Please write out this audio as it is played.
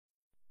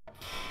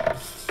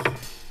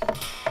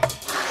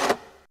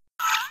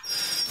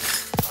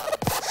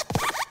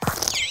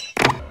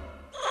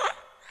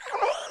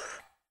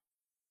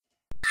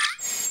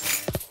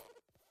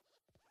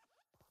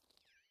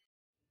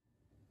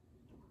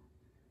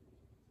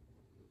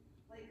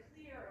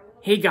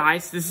Hey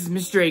guys, this is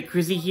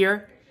MrAcrizzy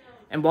here,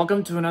 and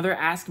welcome to another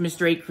Ask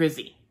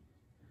MrAcrizzy.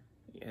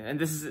 And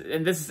this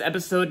is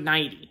episode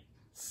 90.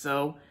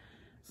 So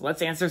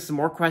let's answer some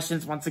more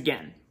questions once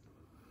again.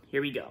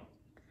 Here we go.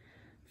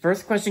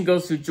 First question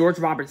goes to George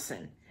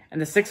Robertson,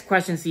 and the 6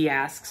 questions he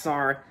asks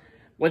are: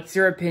 what's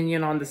your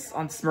opinion on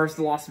Smurfs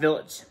The Lost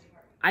Village?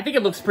 I think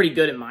it looks pretty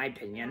good in my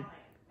opinion.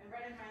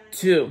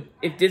 2,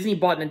 if Disney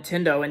bought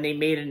Nintendo and they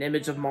made an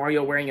image of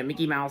Mario wearing a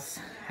Mickey Mouse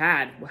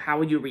hat, how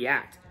would you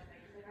react?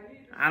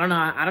 I don't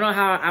know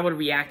how I would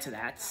react to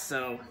that,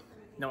 so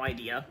no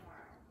idea.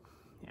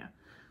 Yeah.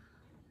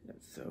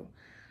 So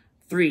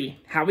 3,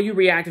 how would you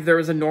react if there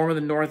was a Norm of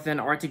the North and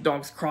Arctic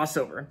Dogs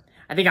crossover?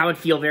 I think I would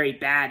feel very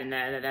bad, and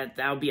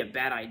that would be a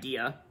bad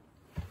idea.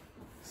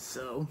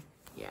 So,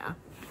 yeah.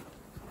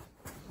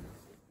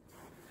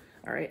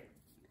 All right.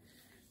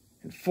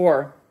 And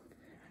 4,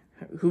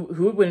 who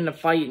would win in a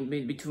fight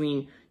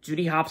between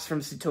Judy Hopps from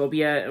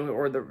Zootopia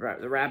or the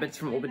rabbits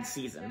from Open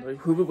Season? Like,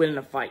 who would win in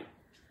a fight?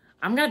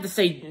 I'm going to have to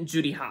say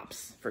Judy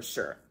Hopps, for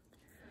sure.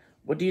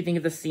 What do you think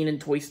of the scene in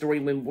Toy Story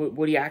when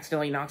Woody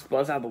accidentally knocks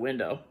Buzz out the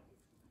window?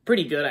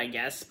 Pretty good, I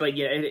guess. But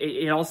yeah,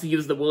 it also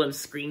used the Willem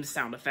scream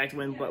sound effect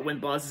when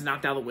Buzz is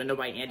knocked out the window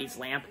by Andy's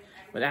lamp.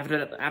 But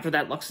after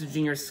that Luxor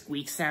Jr.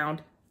 squeak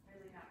sound.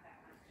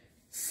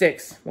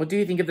 6, what do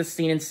you think of the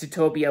scene in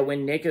Zootopia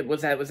when Nick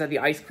was at the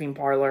ice cream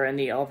parlor and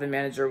the elephant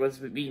manager was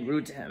being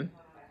rude to him?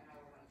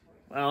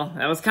 Well,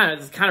 that was kind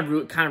of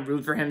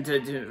rude for him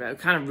to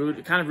kind of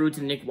rude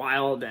to Nick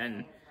Wilde,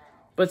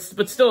 but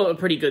still a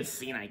pretty good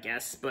scene, I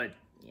guess. But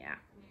yeah.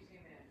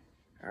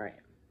 All right.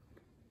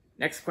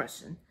 Next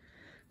question.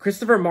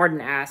 Christopher Martin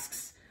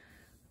asks,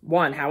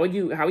 1, how would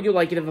you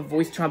like it if a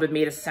voice trumpet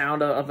made a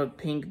sound of a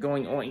pink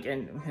going oink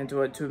and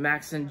to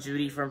Max and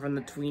Judy from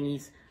the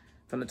Tweenies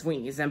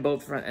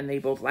and they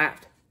both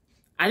laughed?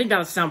 I think that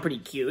would sound pretty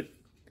cute.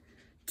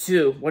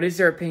 2, what is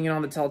your opinion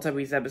on the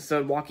Teletubbies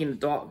episode Walking the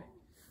Dog?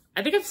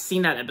 I think I've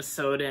seen that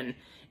episode, and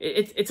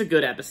it's a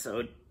good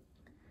episode.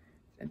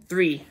 And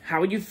 3,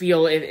 how would you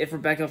feel if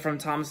Rebecca from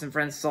Thomas and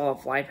Friends saw a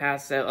fly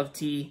pass of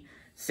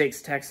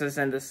T6 Texas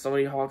and the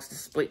Stony Hawks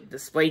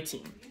display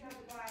team?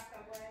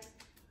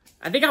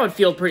 I think I would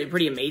feel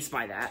pretty amazed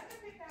by that.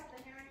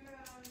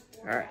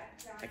 Alright,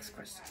 next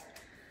question.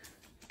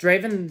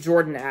 Draven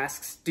Jordan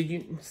asks, did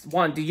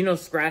you know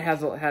Scrat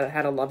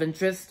had a love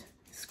interest?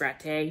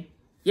 Scrat-Tay?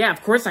 Yeah,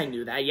 of course I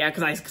knew that. Yeah,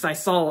 because I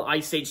saw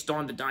Ice Age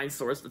Dawn of the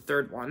Dinosaurs, the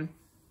 3rd one.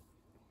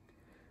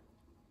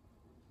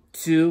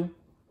 2,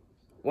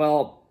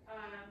 well,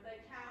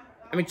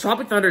 I mean,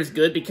 Tropic Thunder is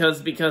good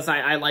because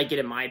I like it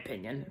in my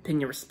opinion.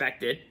 Opinion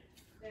respected.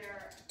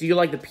 Do you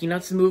like the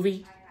Peanuts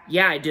movie?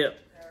 Yeah, I do.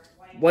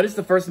 What is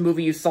the first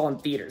movie you saw in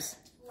theaters?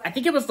 I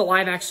think it was the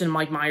live-action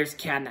Mike Myers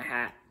Cat in the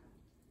Hat.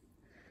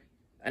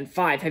 And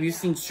 5, have you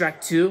seen Shrek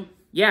 2?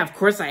 Yeah, of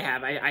course I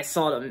have. I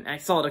saw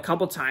it a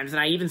couple times, and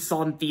I even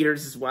saw it in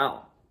theaters as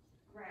well.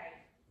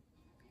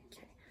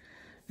 Okay.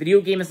 Video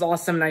Game is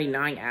Awesome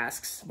 99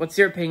 asks, what's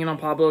your opinion on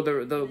Pablo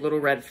the Little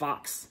Red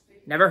Fox?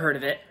 Never heard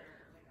of it.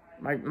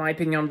 My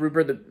opinion on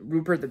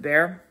Rupert the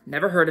Bear?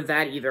 Never heard of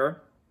that either.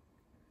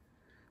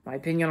 My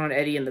opinion on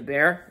Eddie and the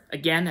Bear?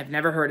 Again, I've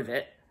never heard of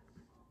it.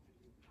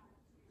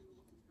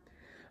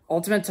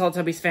 Ultimate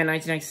Teletubbies Fan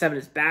 1997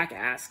 is back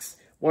asks,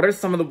 what are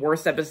some of the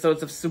worst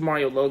episodes of Super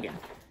Mario Logan?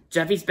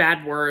 Jeffy's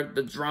Bad Word,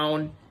 The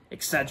Drone,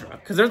 etc.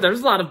 Because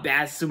there's a lot of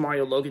bad Super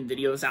Mario Logan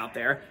videos out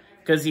there.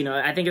 Because, you know,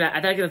 I think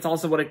that's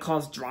also what it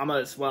caused drama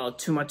as well.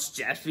 Too much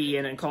Jeffy,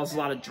 and it caused a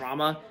lot of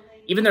drama.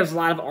 Even there's a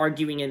lot of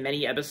arguing in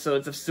many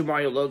episodes of Super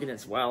Mario Logan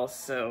as well.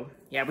 So,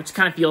 yeah, which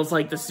kind of feels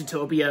like the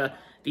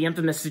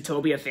infamous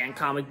Zootopia fan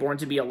comic Born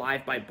to Be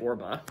Alive by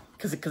Borba.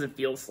 Because it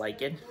feels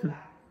like it.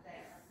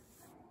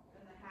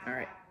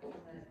 Alright.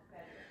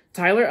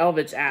 Tyler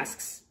Elvich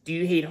asks, do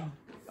you hate...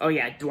 Oh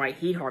yeah, do I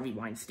hate Harvey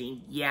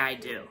Weinstein? Yeah, I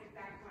do.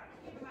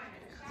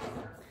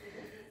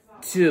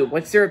 2,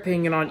 what's your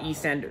opinion on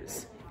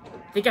EastEnders?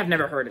 I think I've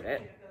never heard of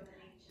it.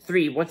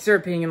 3, what's your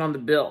opinion on The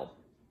Bill?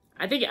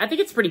 I think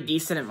it's pretty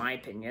decent in my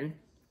opinion.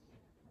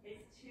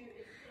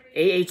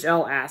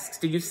 AHL asks,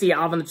 did you see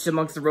Alvin and the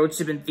Chipmunks The Road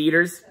Trip in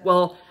theaters?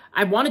 Well,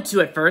 I wanted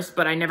to at first,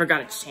 but I never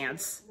got a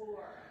chance.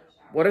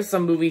 What are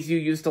some movies you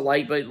used to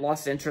like but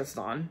lost interest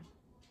on?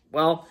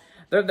 Well,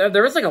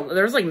 there was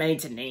like many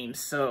to name,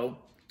 so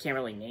can't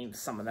really name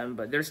some of them,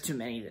 but there's too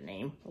many to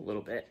name a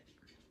little bit.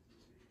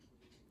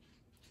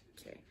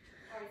 Okay.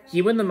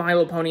 He Win the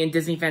Milo Pony and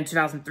Disney Fan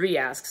 2003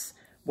 asks,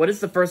 what is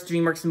the first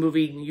DreamWorks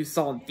movie you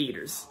saw in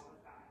theaters?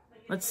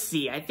 Let's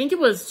see. I think it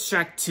was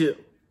Shrek 2.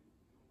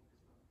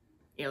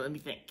 Yeah, let me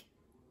think.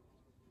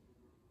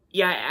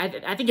 Yeah,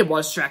 I think it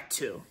was Shrek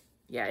 2.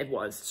 Yeah, it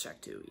was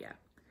Shrek 2, yeah.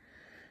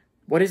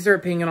 What is your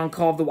opinion on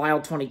Call of the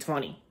Wild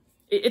 2020?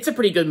 It's a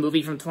pretty good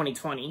movie from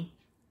 2020.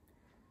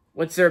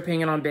 What's your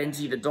opinion on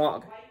Benji the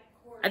dog?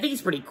 I think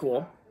he's pretty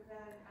cool.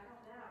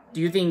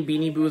 Do you think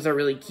Beanie Boos are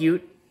really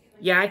cute?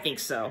 Yeah, I think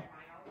so.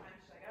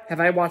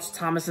 Have I watched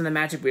Thomas and the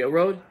Magic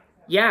Railroad?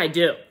 Yeah, I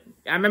do.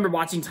 I remember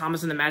watching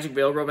Thomas and the Magic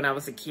Railroad when I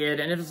was a kid,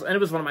 and it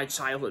was one of my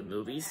childhood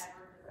movies.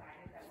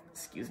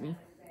 Excuse me.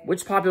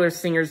 Which popular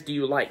singers do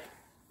you like?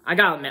 I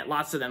gotta admit,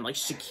 lots of them, like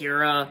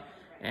Shakira,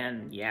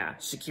 and yeah,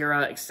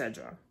 Shakira,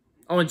 etc.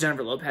 Oh, and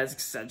Jennifer Lopez,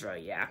 etc.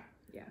 Yeah.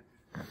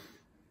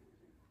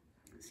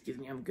 Excuse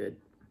me, I'm good.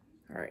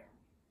 Alright.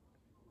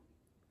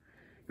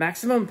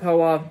 Maximum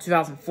Poa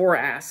 2004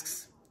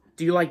 asks,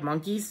 do you like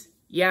monkeys?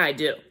 Yeah, I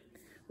do.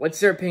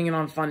 What's your opinion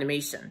on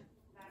Funimation?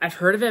 I've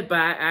heard of it, but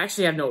I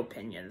actually have no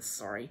opinions,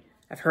 sorry.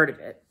 I've heard of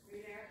it.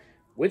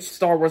 Which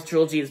Star Wars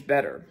trilogy is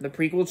better, the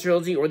prequel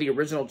trilogy or the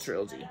original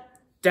trilogy?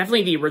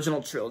 Definitely the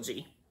original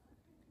trilogy.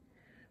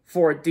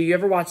 4, do you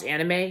ever watch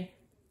anime?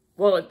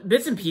 Well,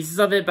 bits and pieces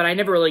of it, but I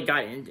never really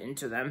got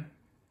into them.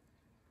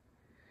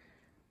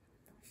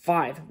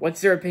 5,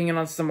 what's your opinion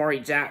on Samurai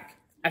Jack?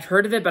 I've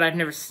heard of it, but I've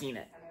never seen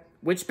it.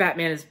 Which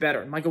Batman is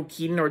better, Michael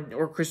Keaton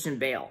or Christian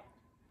Bale?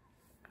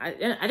 I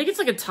think it's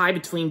like a tie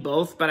between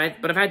both, but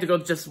if I had to go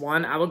with just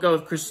one, I would go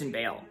with Christian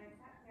Bale.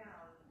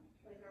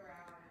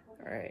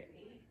 Alright.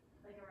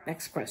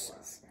 Next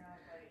questions.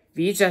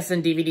 VHS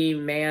and DVD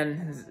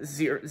Man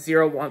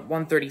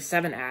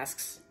 0137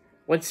 asks,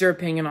 what's your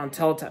opinion on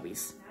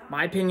Teletubbies?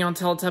 My opinion on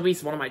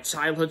Teletubbies, one of my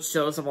childhood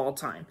shows of all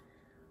time.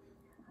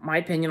 My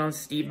opinion on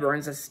Steve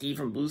Burns as Steve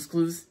from Blue's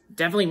Clues,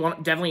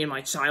 definitely in my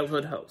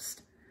childhood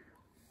host.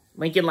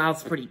 Lincoln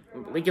Loud's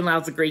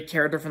a great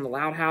character from The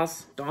Loud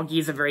House. Donkey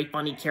is a very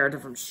funny character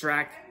from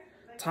Shrek.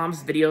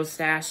 Tom's Video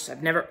Stash,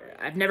 I've never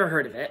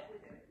heard of it.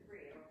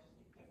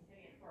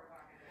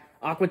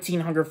 Aqua Teen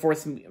Hunger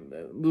Force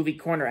Movie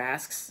Corner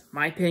asks,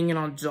 my opinion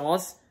on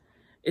Jaws?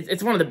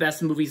 It's one of the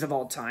best movies of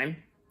all time.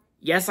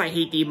 Yes, I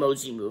hate the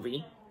Emoji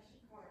Movie.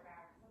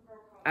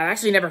 I've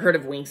actually never heard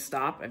of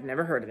Wingstop. I've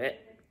never heard of it.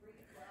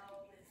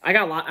 I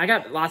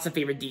got lots of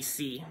favorite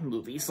DC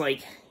movies,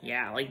 like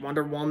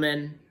Wonder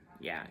Woman,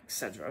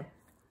 etc.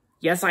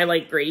 Yes, I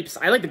like grapes.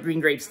 I like the green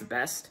grapes the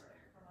best.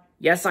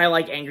 Yes, I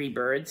like Angry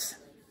Birds.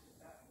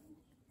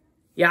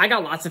 Yeah, I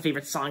got lots of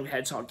favorite Sonic the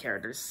Hedgehog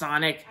characters.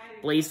 Sonic,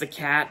 Blaze the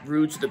Cat,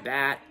 Rouge the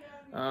Bat,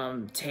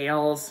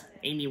 Tails,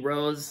 Amy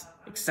Rose,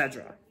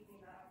 etc.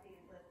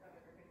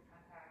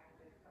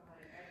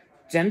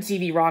 Gem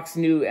TV Rock's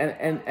new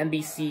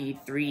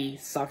NBC 3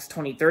 Sucks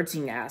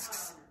 2013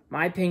 asks,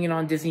 my opinion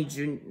on Disney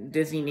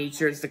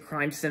Nature's The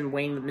Crime Sim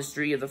weighing the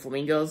mystery of the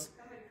flamingos.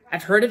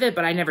 I've heard of it,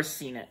 but I never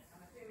seen it.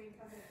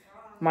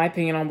 My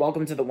opinion on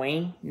Welcome to the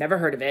Wayne. Never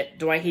heard of it.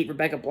 Do I hate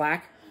Rebecca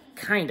Black?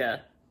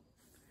 Kinda.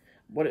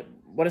 What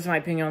is my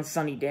opinion on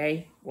Sunny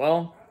Day?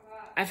 Well,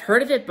 I've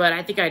heard of it, but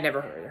I think I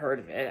never heard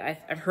of it.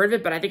 I've heard of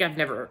it, but I think I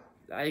never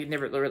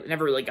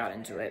really got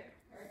into it.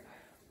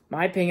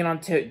 My opinion on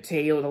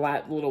Teo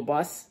the Little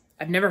Bus.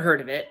 I've never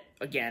heard of it.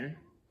 Again.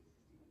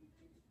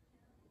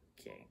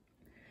 Okay.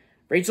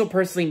 Rachel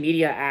Persley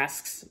Media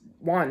asks,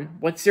 1,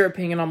 what's your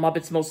opinion on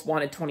Muppets Most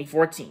Wanted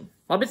 2014?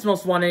 Muppets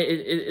Most Wanted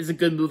is a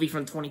good movie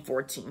from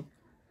 2014.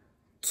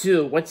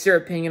 2, what's your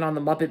opinion on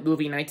the Muppet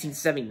movie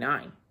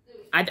 1979?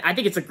 I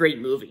think it's a great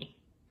movie.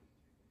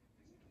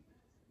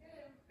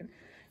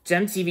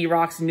 Gem TV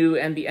Rock's new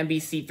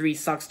NBC 3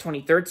 Sucks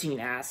 2013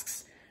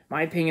 asks,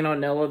 my opinion on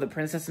Noah the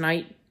Princess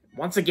Knight.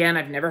 Once again,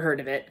 I've never heard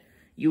of it.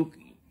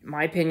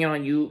 My opinion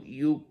on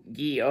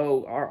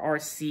Yu-Gi-Oh!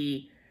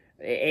 ARCV.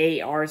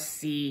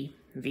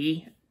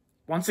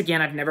 Once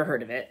again, I've never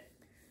heard of it.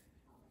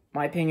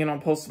 My opinion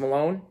on Post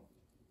Malone.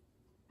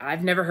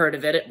 I've never heard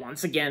of it,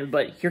 once again,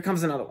 but here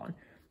comes another one.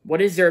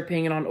 What is your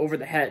opinion on Over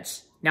the Hedge?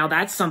 Now,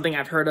 that's something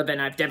I've heard of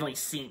and I've definitely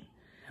seen.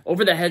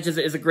 Over the Hedge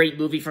is a great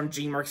movie from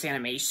DreamWorks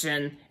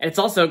Animation, and it's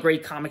also a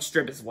great comic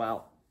strip as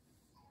well.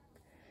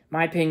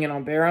 My opinion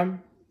on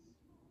Barham?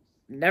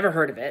 Never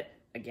heard of it,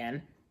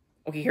 again.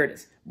 Okay, here it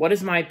is. What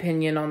is my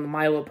opinion on the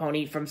My Little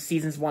Pony from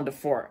seasons 1 to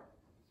 4?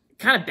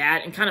 Kind of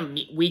bad and kind of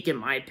weak in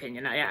my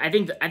opinion. I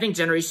think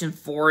Generation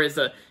 4 is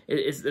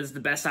the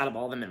best out of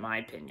all of them in my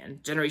opinion.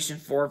 Generation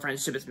 4,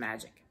 Friendship is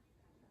Magic.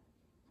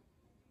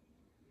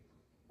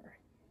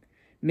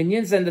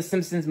 Minions and The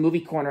Simpsons Movie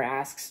Corner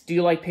asks, do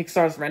you like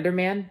Pixar's Render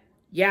Man?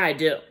 Yeah, I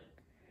do.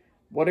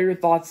 What are your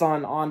thoughts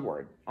on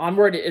Onward?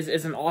 Onward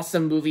is an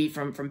awesome movie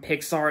from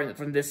Pixar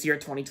from this year,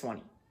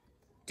 2020.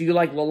 Do you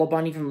like Lola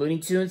Bunny from Looney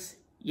Tunes?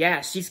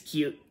 Yeah, she's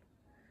cute.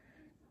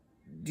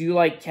 Do you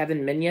like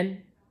Kevin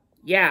Minion?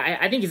 Yeah,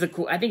 I think he's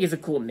a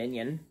cool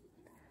minion.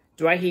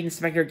 Do I hate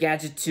Inspector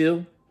Gadget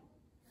 2?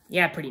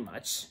 Yeah, pretty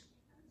much.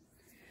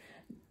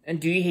 And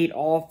do you hate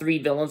all 3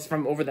 villains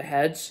from Over the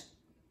Hedge?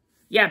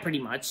 Yeah, pretty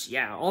much.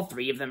 Yeah, all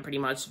 3 of them, pretty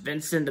much.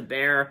 Vincent the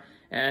Bear,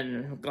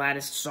 and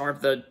Gladys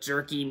Sharp, the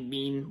jerky,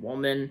 mean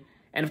woman.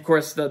 And, of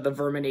course, the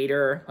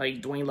Verminator,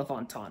 like Dwayne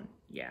LaFontaine.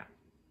 Yeah.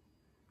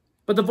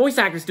 But the voice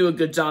actors do a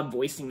good job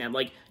voicing them,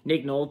 like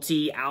Nick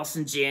Nolte,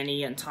 Allison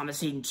Janney, and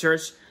Thomas Hayden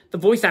Church. The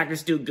voice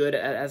actors do good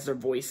as their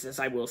voices,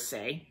 I will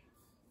say.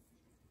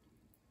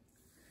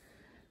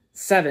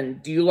 7.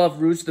 Do you love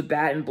Rouge the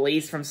Bat and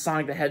Blaze from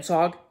Sonic the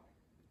Hedgehog?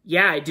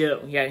 Yeah, I do.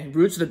 Yeah,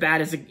 Rouge the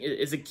Bat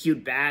is a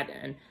cute bat,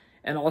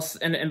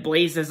 and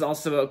Blaze is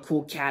also a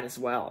cool cat as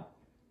well.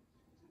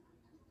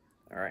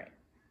 Alright.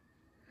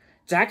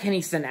 Jack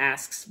Henningston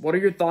asks, what are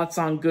your thoughts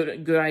on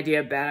Good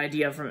Idea, Bad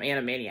Idea from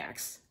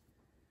Animaniacs?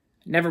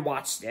 Never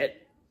watched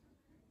it.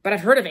 But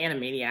I've heard of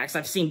Animaniacs.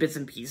 I've seen bits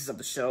and pieces of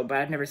the show, but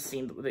I've never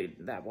seen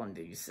that one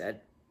that you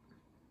said.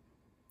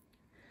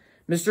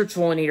 Mr.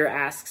 Trollinator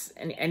asks,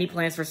 any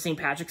plans for St.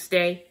 Patrick's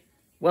Day?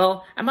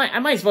 Well, I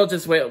might as well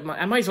just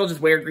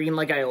wear green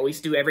like I always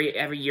do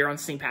every year on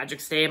St.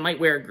 Patrick's Day. I might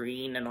wear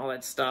green and all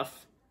that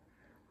stuff.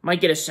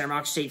 Might get a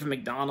Shamrock Shake from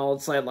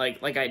McDonald's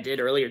like I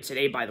did earlier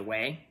today, by the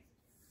way.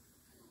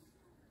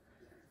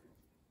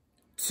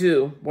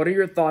 2. What are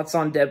your thoughts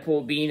on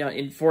Deadpool being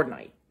in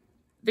Fortnite?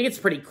 I think it's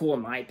pretty cool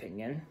in my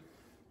opinion.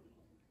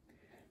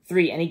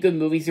 3. Any good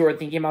movies you were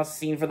thinking about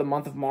seeing for the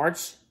month of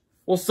March?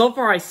 Well, so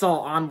far I saw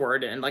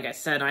Onward, and like I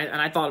said,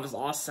 I thought it was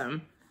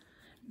awesome.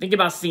 Think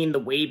about seeing The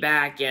Way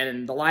Back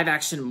and the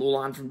live-action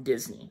Mulan from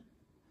Disney.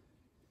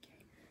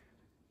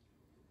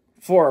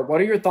 4. What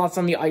are your thoughts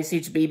on the Ice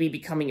Age baby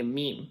becoming a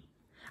meme?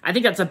 I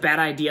think that's a bad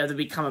idea to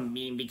become a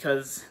meme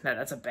because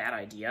that's a bad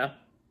idea.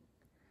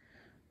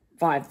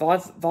 5.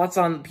 Thoughts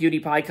on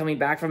PewDiePie coming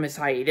back from his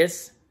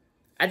hiatus?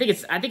 I think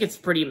it's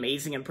pretty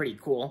amazing and pretty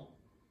cool.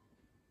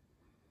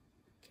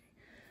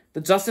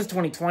 The Justice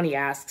 2020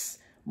 asks,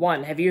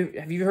 1. Have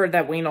you heard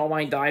that Wayne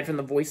Allwine died from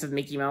the voice of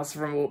Mickey Mouse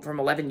from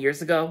 11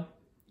 years ago?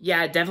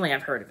 Yeah, definitely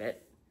I've heard of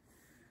it.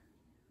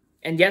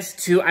 And yes,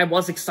 2, I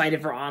was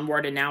excited for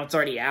Onward, and now it's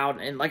already out,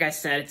 and like I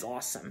said, it's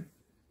awesome.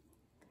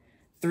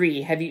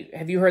 3, have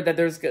you heard that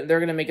they're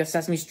gonna make a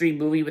Sesame Street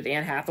movie with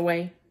Anne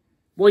Hathaway?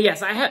 Well,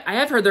 yes, I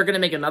have heard they're gonna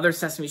make another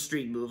Sesame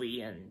Street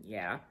movie, and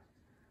yeah.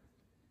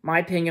 My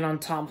opinion on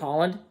Tom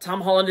Holland.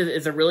 Tom Holland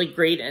is a really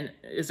great and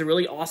is a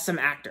really awesome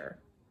actor.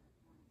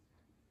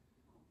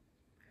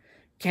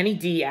 Kenny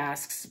D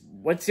asks,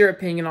 what's your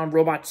opinion on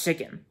Robot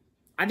Chicken?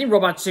 I think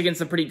Robot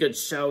Chicken's a pretty good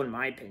show, in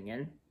my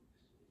opinion.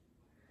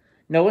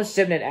 Noah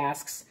Shibnett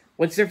asks,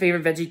 what's your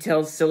favorite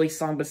VeggieTales silly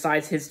song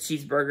besides his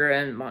cheeseburger?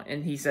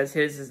 And he says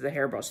his is the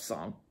Hairbrush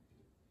song.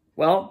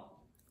 Well,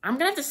 I'm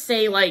going to have to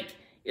say, like,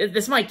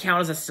 this might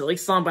count as a silly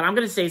song, but I'm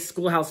going to say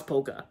Schoolhouse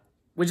Polka,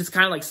 which is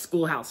kind of like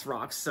Schoolhouse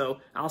Rock, so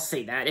I'll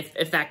say that,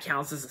 if that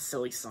counts as a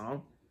silly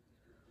song.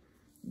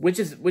 Which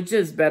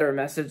is better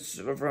message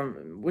from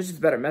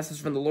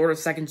the Lord of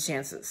Second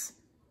Chances?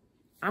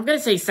 I'm going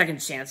to say Second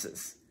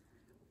Chances.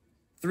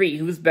 3,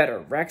 who's better,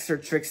 Rex or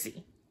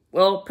Trixie?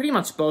 Well, pretty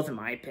much both in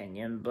my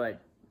opinion,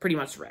 but pretty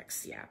much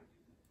Rex, yeah.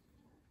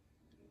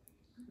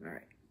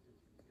 Alright.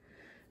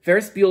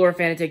 Ferris Bueller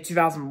Fanatic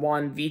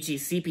 2001 Vici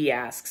CP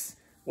asks,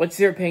 what's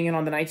your opinion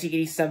on the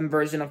 1987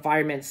 version of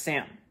Fireman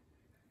Sam?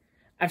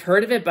 I've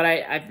heard of it, but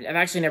I've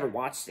actually never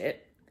watched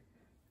it.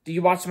 Do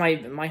you watch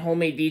my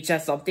homemade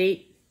VHS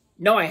update?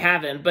 No, I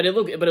haven't, but it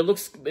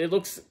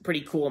looks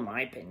pretty cool in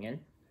my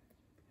opinion.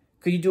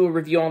 Could you do a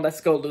review on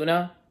Let's Go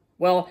Luna?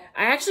 Well,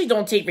 I actually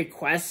don't take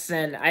requests,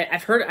 and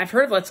I've heard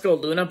of Let's Go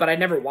Luna, but I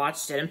never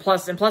watched it. And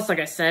plus, like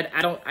I said,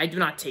 I do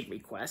not take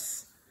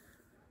requests.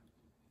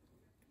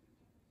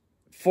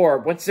 4.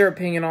 What's their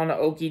opinion on the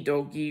Okie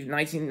Dokie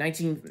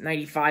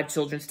 1995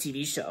 children's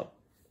TV show?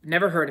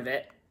 Never heard of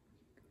it.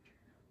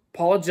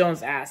 Paula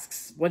Jones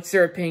asks, what's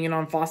their opinion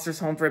on Foster's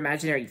Home for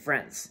Imaginary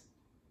Friends?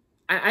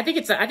 I think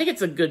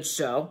it's a good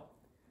show.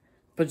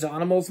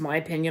 Pajanimals, my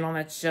opinion on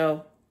that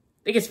show.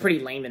 I think it's pretty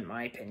lame in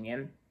my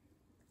opinion.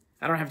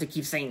 I don't have to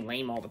keep saying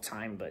lame all the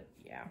time, but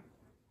yeah.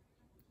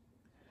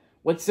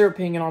 What's their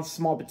opinion on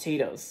Small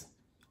Potatoes?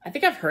 I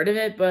think I've heard of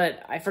it,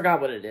 but I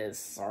forgot what it is.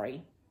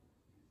 Sorry.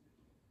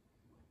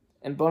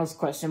 And bonus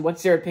question,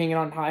 what's your opinion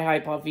on Hi Hi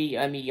Puffy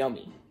Yummy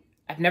Yummy?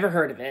 I've never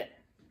heard of it.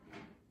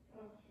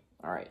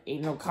 Alright,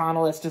 Aiden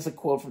O'Connell, that's just a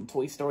quote from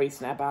Toy Story,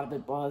 snap out of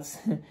it, Buzz.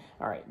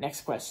 Alright,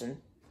 next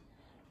question.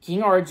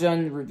 King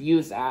Arjun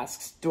Reviews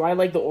asks, do I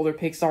like the older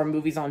Pixar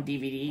movies on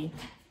DVD?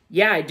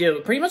 Yeah, I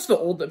do. Pretty much the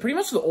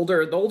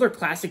older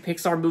classic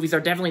Pixar movies are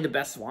definitely the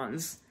best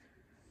ones.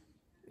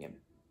 Yeah.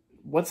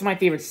 What's my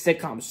favorite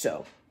sitcom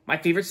show? My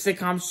favorite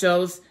sitcom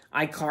shows,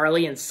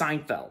 iCarly and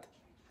Seinfeld.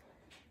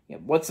 Yeah,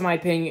 what's my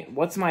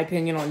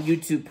opinion on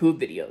YouTube poop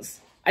videos?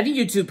 I think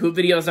YouTube poop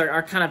videos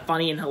are kind of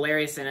funny and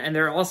hilarious, and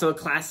they're also a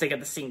classic at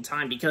the same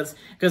time because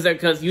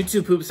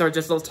YouTube poops are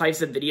just those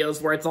types of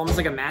videos where it's almost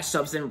like a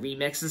mashups and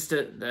remixes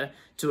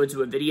to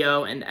a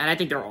video, and I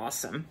think they're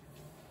awesome.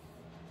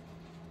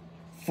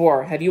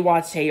 4. Have you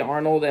watched Hey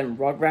Arnold and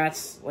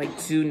Rugrats, like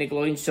 2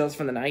 Nickelodeon shows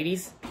from the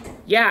 90s?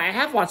 Yeah, I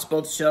have watched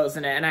both shows,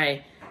 and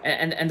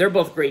they're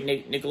both great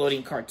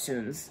Nickelodeon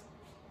cartoons.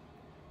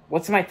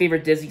 What's my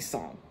favorite Disney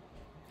song?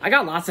 I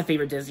got lots of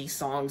favorite Disney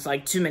songs,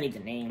 like too many to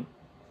name.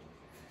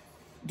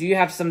 Do you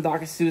have some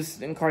Dr.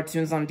 Seuss and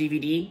cartoons on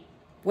DVD?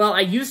 Well, I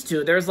used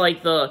to. There's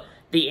like the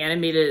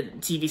animated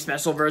TV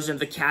special version of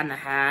The Cat in the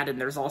Hat, and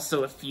there's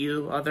also a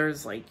few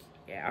others, like,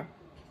 yeah.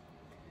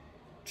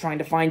 Trying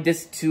to find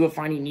Disc 2 of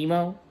Finding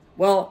Nemo?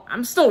 Well,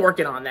 I'm still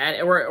working on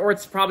that, or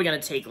it's probably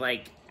going to take,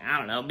 like, I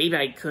don't know, maybe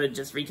I could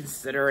just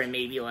reconsider and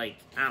maybe, like,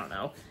 I don't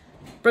know.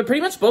 But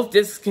pretty much both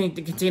discs can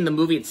contain the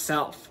movie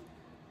itself.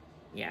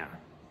 Yeah.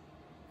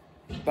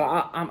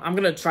 But I'm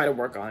going to try to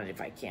work on it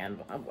if I can.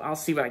 I'll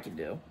see what I can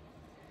do.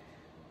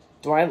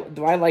 Do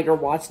I like or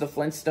watch the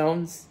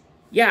Flintstones?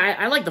 Yeah,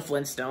 I like the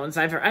Flintstones.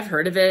 I've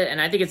heard of it,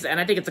 and I think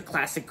it's a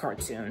classic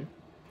cartoon.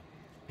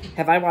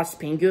 Have I watched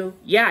Pingu?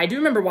 Yeah, I do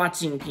remember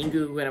watching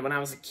Pingu when I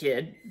was a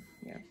kid.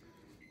 Yeah.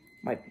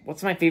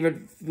 What's my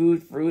favorite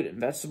food, fruit, and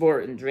vegetable,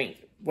 and drink?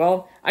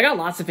 Well, I got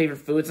lots of favorite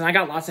foods, and I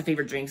got lots of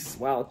favorite drinks as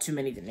well. Too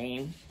many to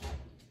name.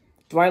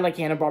 Do I like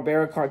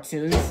Hanna-Barbera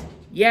cartoons?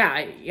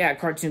 Yeah,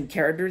 cartoon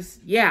characters.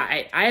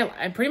 Yeah,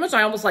 I pretty much,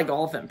 I almost like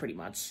all of them, pretty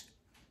much.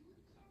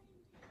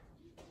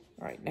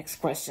 Alright, next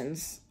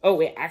questions. Oh,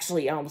 wait,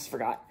 actually, I almost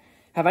forgot.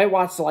 Have I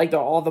watched, like,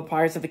 all the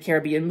Pirates of the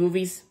Caribbean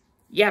movies?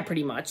 Yeah,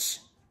 pretty much.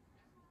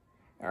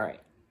 Alright.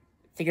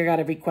 I think I got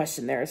every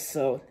question there,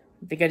 so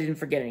I think I didn't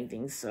forget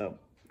anything, so,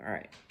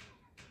 alright.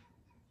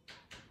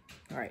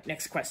 Alright,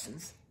 next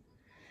questions.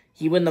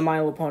 He win the My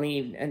Little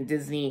Pony and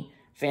Disney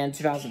Fan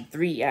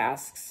 2003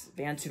 asks,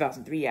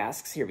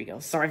 here we go.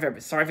 Sorry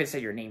if I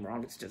said your name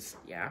wrong, it's just,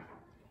 yeah.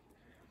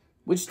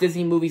 Which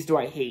Disney movies do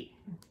I hate?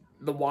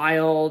 The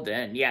Wild,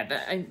 and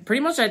yeah, pretty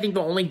much I think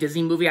the only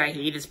Disney movie I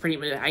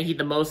hate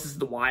the most is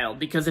The Wild,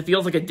 because it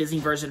feels like a Disney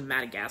version of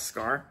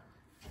Madagascar.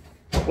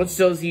 What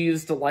shows you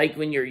used to like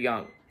when you're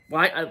young?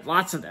 Well,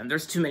 lots of them.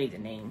 There's too many to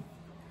name.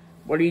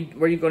 What are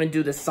you going to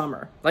do this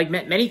summer? Like,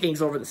 many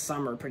things over the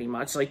summer, pretty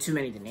much. Like, too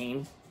many to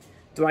name.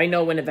 Do I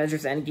know when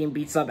Avengers Endgame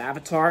beats up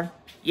Avatar?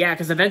 Yeah,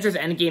 because Avengers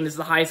Endgame is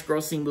the highest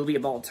grossing movie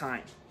of all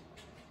time.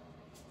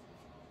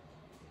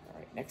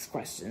 Alright, next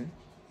question.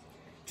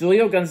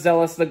 Julio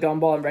Gonzalez, the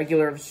Gumball and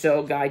Regular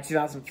Show Guy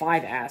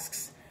 2005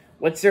 asks,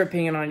 what's your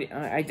opinion on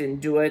I Didn't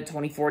Do It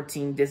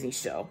 2014 Disney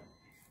show?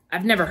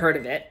 I've never heard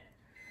of it.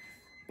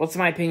 What's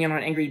my opinion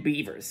on Angry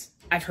Beavers?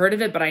 I've heard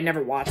of it, but I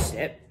never watched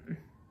it.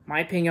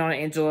 My opinion on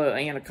Angela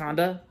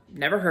Anaconda?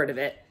 Never heard of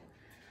it.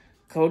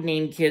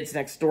 Codename Kids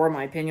Next Door,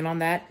 my opinion on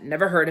that?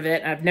 Never heard of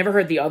it. And I've never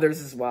heard the others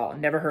as well.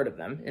 Never heard of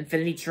them.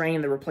 Infinity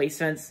Train, The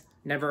Replacements?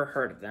 Never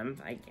heard of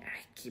them. I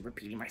keep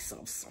repeating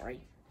myself,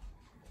 sorry.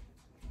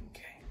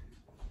 Okay.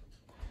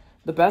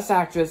 The Best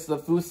Actress, the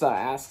Fusa,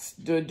 asks,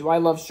 do I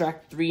love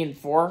Shrek 3 and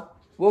 4?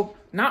 Well,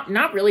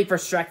 not really for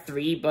Shrek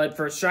 3, but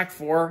for Shrek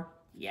 4,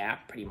 yeah,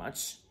 pretty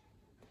much.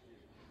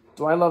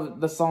 Do I love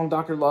the song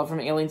Dr. Love from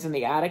Aliens in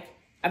the Attic?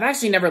 I've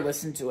actually never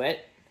listened to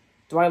it.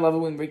 Do I love it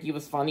when Ricky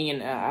was funny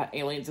in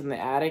Aliens in the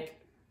Attic?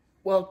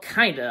 Well,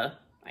 kinda,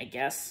 I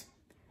guess.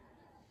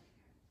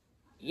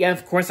 Yeah,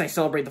 of course I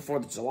celebrate the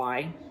 4th of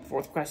July.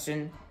 Fourth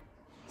question.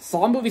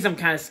 Saw movies I'm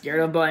kind of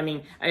scared of, but I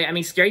mean,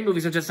 scary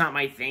movies are just not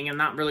my thing. I'm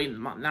not really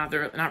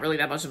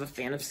that much of a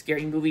fan of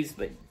scary movies,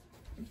 but...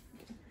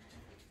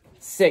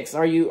 6.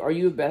 Are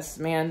you a best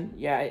man?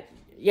 Yeah,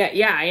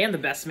 I am the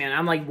best man.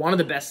 I'm like one of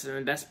the best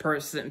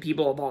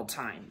people of all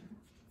time.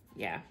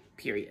 Yeah,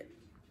 period.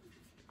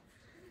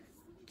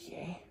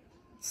 Okay.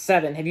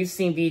 7. Have you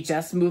seen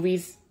VHS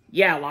movies?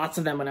 Yeah, lots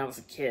of them when I was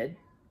a kid.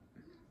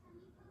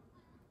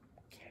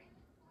 Okay.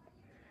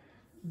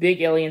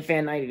 Big Alien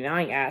Fan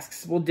 99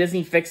 asks, will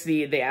Disney fix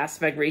the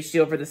aspect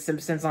ratio for The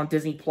Simpsons on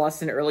Disney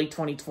Plus in early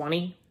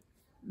 2020?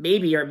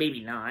 Maybe or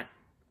maybe not.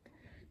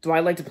 Do I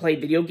like to play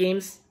video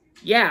games?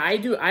 Yeah, I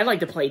do. I like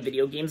to play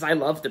video games. I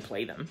love to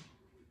play them.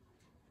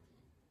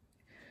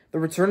 The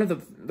Return of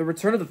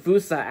the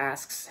Fusa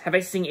asks, have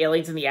I seen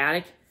Aliens in the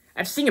Attic?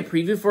 I've seen a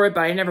preview for it,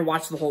 but I never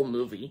watched the whole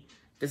movie.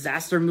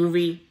 Disaster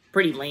movie,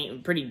 pretty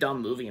lame, pretty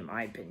dumb movie in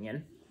my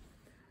opinion.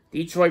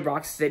 Detroit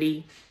Rock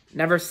City,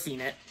 never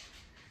seen it.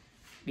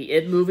 The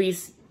Id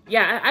movies,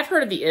 yeah, I've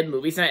heard of the Id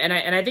movies, and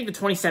I think the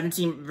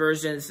 2017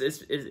 version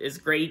is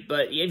great,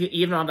 but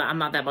even though I'm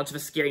not that much of a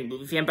scary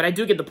movie fan, but I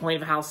do get the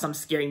point of how some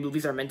scary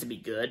movies are meant to be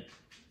good.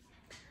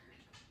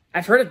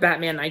 I've heard of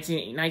Batman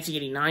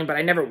 1989, but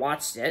I never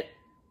watched it.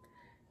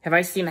 Have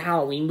I seen the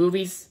Halloween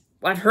movies?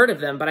 Well, I've heard of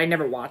them, but I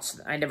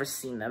never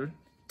seen them.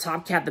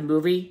 Top Cat the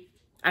movie?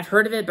 I've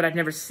heard of it, but I've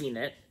never seen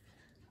it.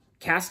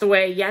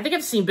 Castaway? Yeah, I think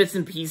I've seen bits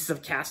and pieces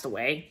of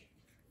Castaway.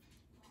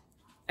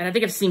 And I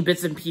think I've seen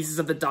bits and pieces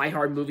of the Die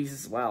Hard movies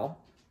as well.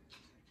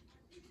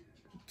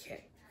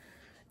 Okay.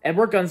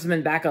 Edward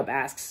Gunsman Backup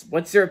asks,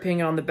 what's your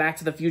opinion on the Back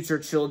to the Future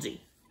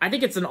trilogy? I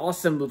think it's an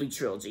awesome movie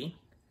trilogy.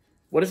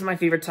 What is my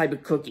favorite type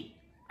of cookie?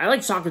 I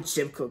like chocolate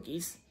chip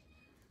cookies.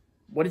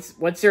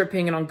 What's your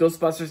opinion on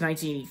Ghostbusters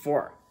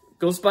 1984?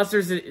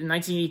 Ghostbusters in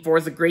 1984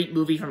 is a great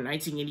movie from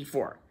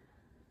 1984.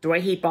 Do I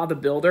hate Bob the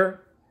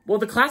Builder? Well,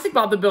 the classic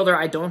Bob the Builder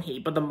I don't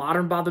hate, but the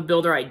modern Bob the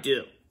Builder I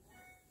do.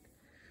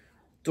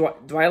 Do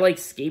I like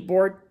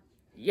skateboard?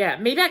 Yeah,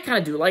 maybe I kind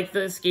of do like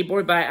the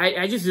skateboard, but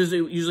I just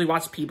usually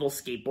watch people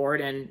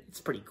skateboard, and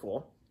it's pretty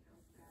cool.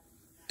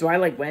 Do I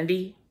like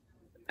Wendy?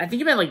 I think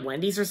you meant like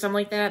Wendy's or something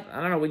like that.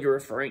 I don't know what you're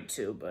referring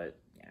to, but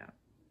yeah.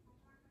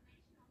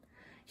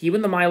 He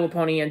Win the My Little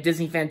Pony and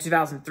Disney Fan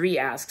 2003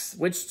 asks,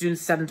 which June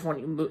 7,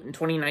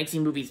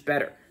 2019 movie is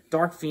better?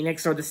 Dark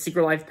Phoenix or The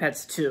Secret Life of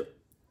Pets 2?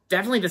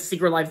 Definitely The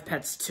Secret Life of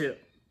Pets 2.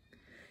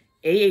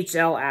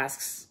 AHL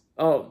asks,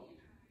 oh,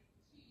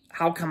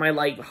 how come I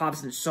like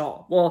Hobbs and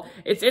Shaw? Well,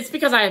 it's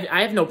because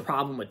I have no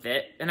problem with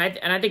it, and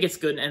I think it's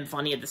good and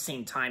funny at the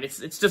same time.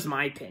 It's just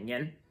my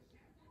opinion.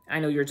 I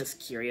know you're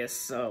just curious,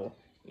 so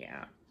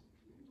yeah.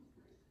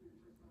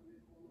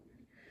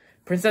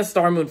 Princess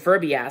Star Moon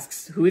Furby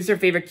asks, who is your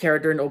favorite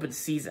character in Open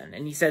Season?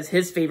 And he says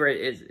his favorite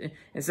is,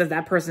 and says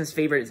that person's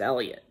favorite is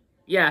Elliot.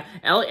 Yeah,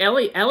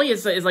 Ellie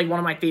is like one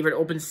of my favorite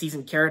open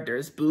season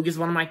characters. Boog is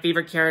one of my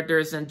favorite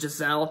characters, and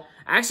Giselle.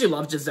 I actually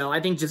love Giselle. I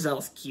think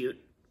Giselle's cute.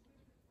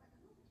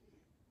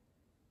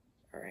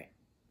 All right.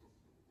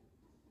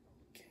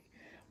 Okay.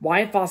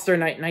 Wyatt Foster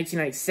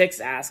 1996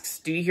 asks,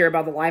 "Do you hear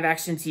about the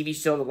live-action TV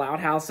show The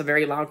Loud House? A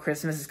Very Loud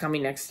Christmas is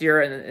coming next year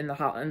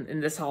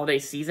in this holiday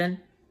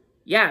season."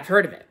 Yeah, I've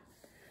heard of it.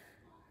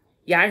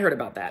 Yeah, I heard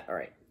about that. All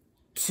right.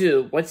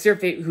 2.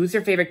 Who's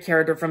your favorite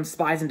character from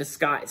Spies in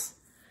Disguise?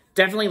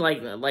 Definitely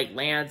like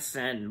Lance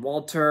and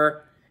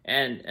Walter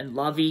and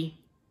Lovey.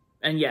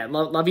 And yeah,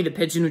 Lovey the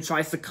pigeon who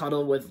tries to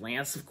cuddle with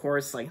Lance, of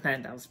course. Like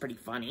that was pretty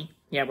funny.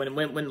 Yeah,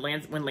 when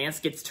Lance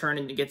gets turned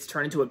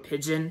into a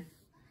pigeon.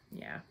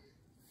 Yeah.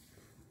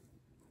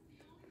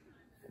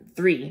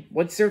 3.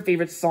 What's your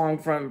favorite song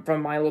from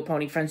My Little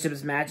Pony Friendship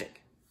is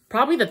Magic?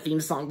 Probably the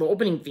theme song, the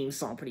opening theme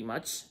song, pretty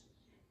much.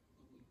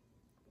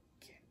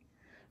 Okay.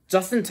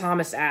 Justin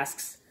Thomas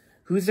asks,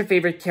 "Who's your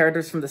favorite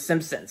characters from The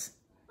Simpsons?"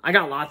 I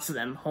got lots of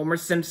them. Homer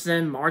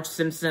Simpson, Marge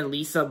Simpson,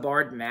 Lisa,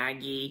 Bart,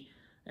 Maggie,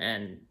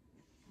 and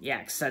yeah,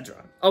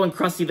 etc. Oh, and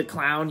Krusty the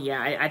Clown.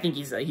 Yeah, I think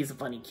he's a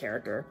funny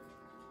character.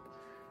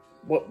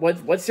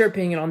 What's your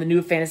opinion on the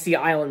new Fantasy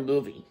Island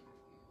movie?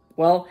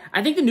 Well,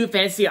 I think the new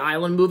Fantasy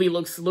Island movie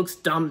looks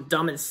dumb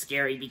and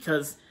scary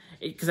because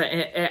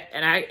I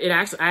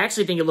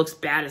actually think it looks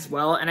bad as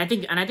well. And I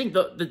think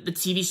the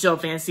TV show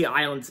Fantasy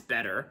Island's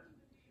better.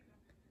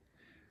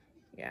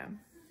 Yeah.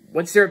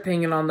 What's your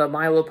opinion on the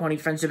My Little Pony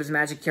Friendship is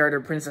Magic character,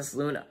 Princess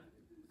Luna?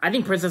 I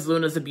think Princess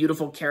Luna is a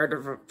beautiful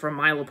character from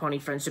My Little Pony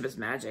Friendship is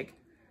Magic.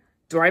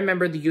 Do I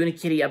remember the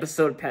Unikitty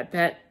episode Pet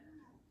Pet?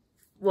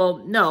 Well,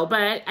 no,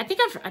 but I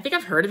think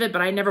I've heard of it,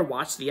 but I never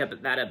watched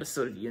that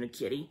episode of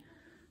Unikitty.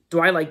 Do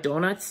I like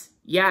donuts?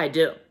 Yeah, I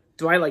do.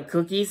 Do I like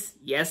cookies?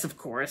 Yes, of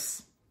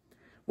course.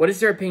 What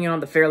is your opinion on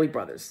the Farrelly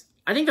Brothers?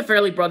 I think the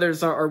Farrelly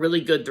Brothers are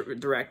really good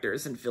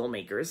directors and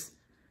filmmakers.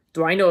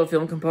 Do I know a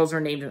film composer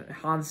named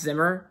Hans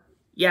Zimmer?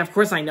 Yeah, of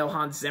course I know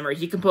Hans Zimmer.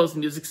 He composed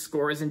music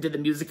scores and did the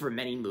music for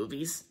many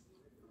movies.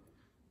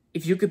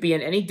 If you could be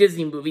in any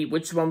Disney movie,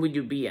 which one would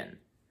you be in?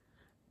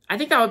 I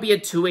think that would be a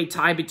two-way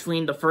tie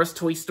between the first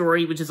Toy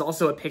Story, which is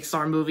also a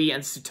Pixar movie,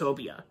 and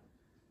Zootopia.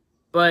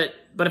 But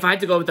if I had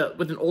to go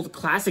with an old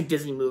classic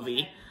Disney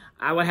movie,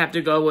 I would have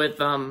to go with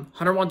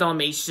 101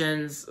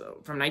 Dalmatians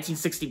from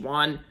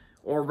 1961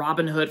 or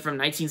Robin Hood from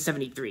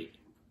 1973.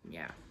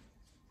 Yeah.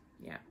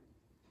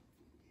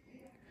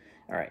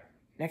 All right,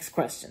 next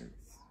question.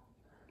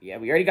 Yeah,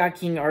 we already got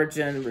King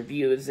Arjun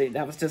reviews.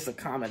 That was just a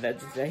comment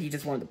that he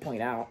just wanted to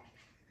point out.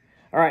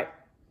 All right,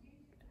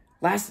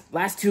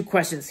 last 2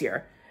 questions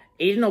here.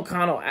 Aiden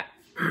O'Connell,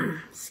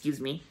 excuse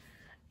me.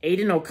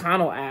 Aiden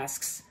O'Connell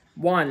asks,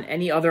 1,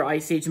 any other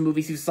Ice Age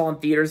movies you saw in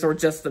theaters or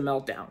just The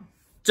Meltdown?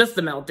 Just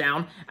The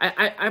Meltdown.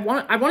 I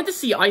wanted to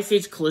see Ice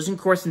Age Collision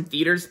Course in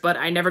theaters, but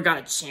I never got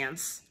a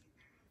chance.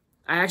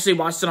 I actually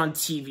watched it on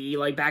TV,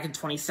 like back in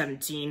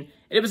 2017.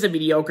 It was a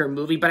mediocre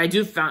movie, but I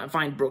do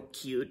find Brooke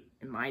cute,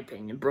 in my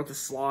opinion. Brooke the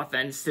Sloth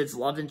and Sid's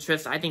love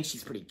interest. I think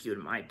she's pretty cute,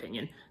 in my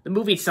opinion. The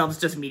movie itself is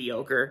just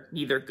mediocre,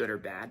 neither good or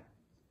bad.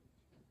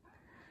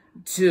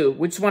 2,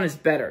 which one is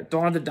better?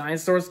 Dawn of the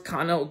Dinosaurs,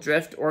 Continental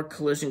Drift, or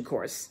Collision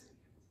Course?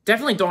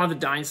 Definitely Dawn of the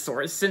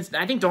Dinosaurs, since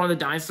I think Dawn of the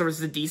Dinosaurs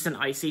is a decent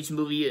Ice Age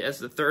movie as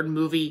the 3rd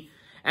movie.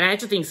 And I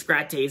actually think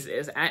Scrat-Taze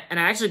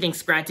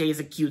is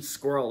a cute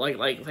squirrel,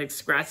 like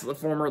Scrat's the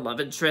former love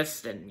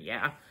interest, and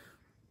yeah.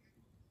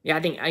 Yeah,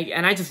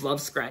 I just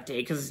love Scrat-Taze,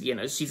 because, you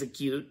know, she's a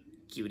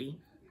cutie.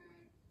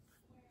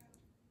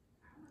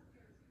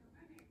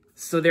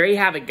 So there you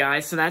have it,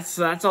 guys. So that's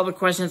all the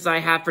questions I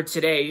have for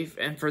today,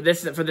 and for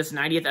this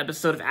 90th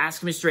episode of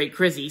Ask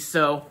MrAcrizzy.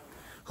 So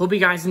hope you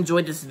guys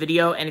enjoyed this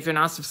video, and if you're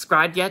not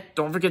subscribed yet,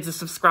 don't forget to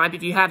subscribe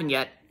if you haven't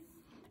yet,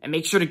 and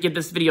make sure to give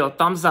this video a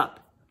thumbs up.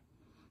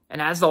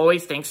 And as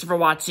always, thanks for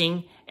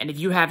watching, and if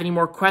you have any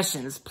more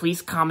questions,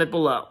 please comment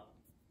below.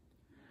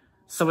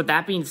 So with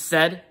that being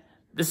said,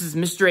 this is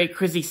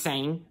MrAcrizzy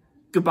saying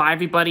goodbye,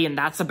 everybody, and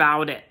that's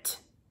about it.